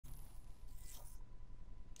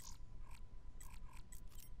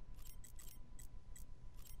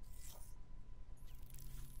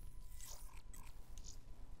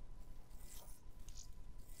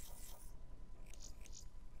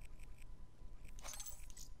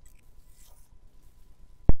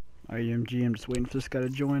Alright, UMG, I'm just waiting for this guy to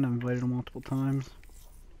join. I've invited him multiple times.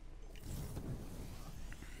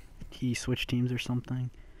 He switched teams or something.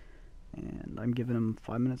 And I'm giving him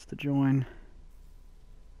 5 minutes to join.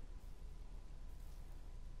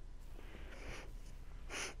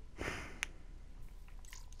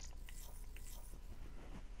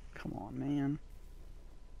 Come on, man.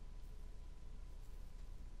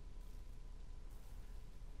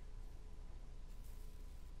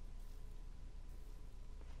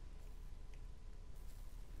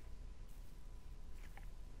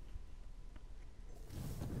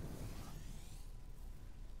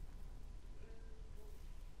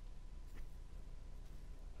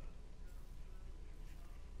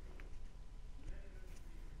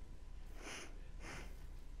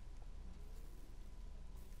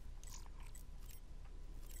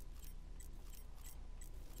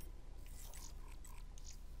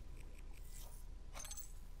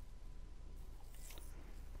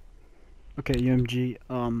 Okay, UMG,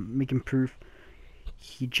 making proof.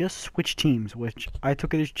 He just switched teams, which I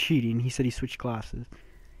took it as cheating. He said he switched classes.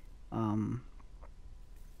 I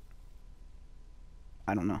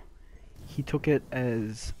don't know. He took it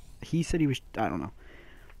as, he said he was, I don't know.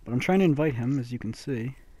 But I'm trying to invite him, as you can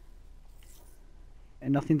see.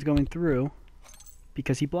 And nothing's going through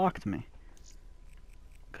because he blocked me.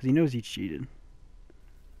 Because he knows he cheated.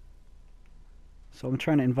 So I'm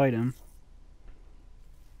trying to invite him.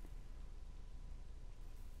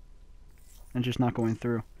 And just not going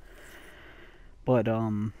through. But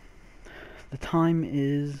the time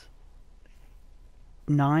is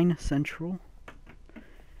 9 Central,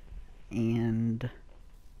 and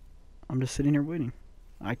I'm just sitting here waiting.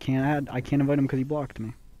 I can't invite him because he blocked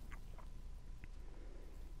me.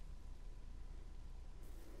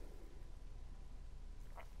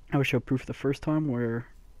 I will show proof the first time where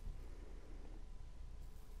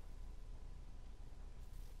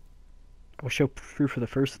I will show proof for the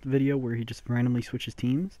first video where he just randomly switches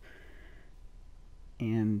teams,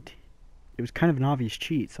 and it was kind of an obvious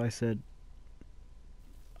cheat. So I said,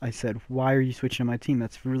 why are you switching to my team?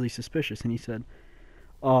 That's really suspicious. And he said,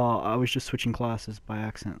 oh, I was just switching classes by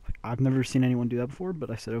accident. Like, I've never seen anyone do that before, but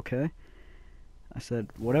I said, okay. I said,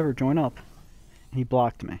 whatever, join up. And he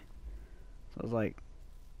blocked me. So I was like,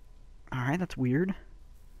 alright, that's weird.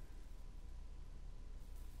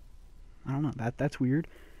 I don't know, that's weird.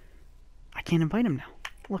 I can't invite him now.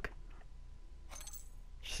 Look.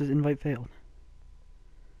 It says invite failed.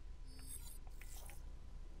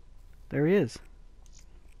 There he is.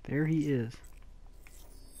 There he is.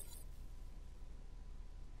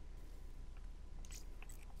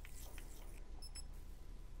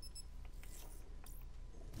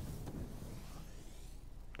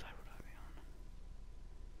 What side would I be on?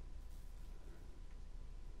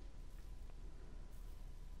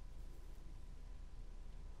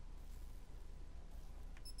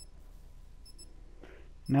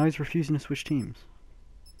 Now he's refusing to switch teams.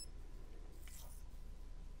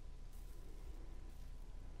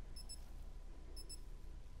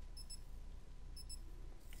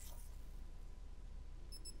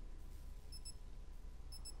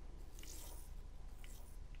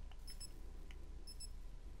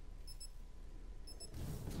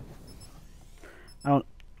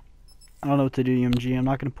 I don't know what to do, UMG. I'm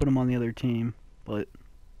not going to put him on the other team, but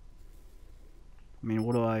I mean,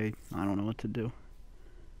 what do I don't know what to do.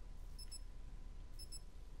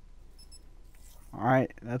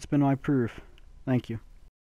 Alright, that's been my proof. Thank you.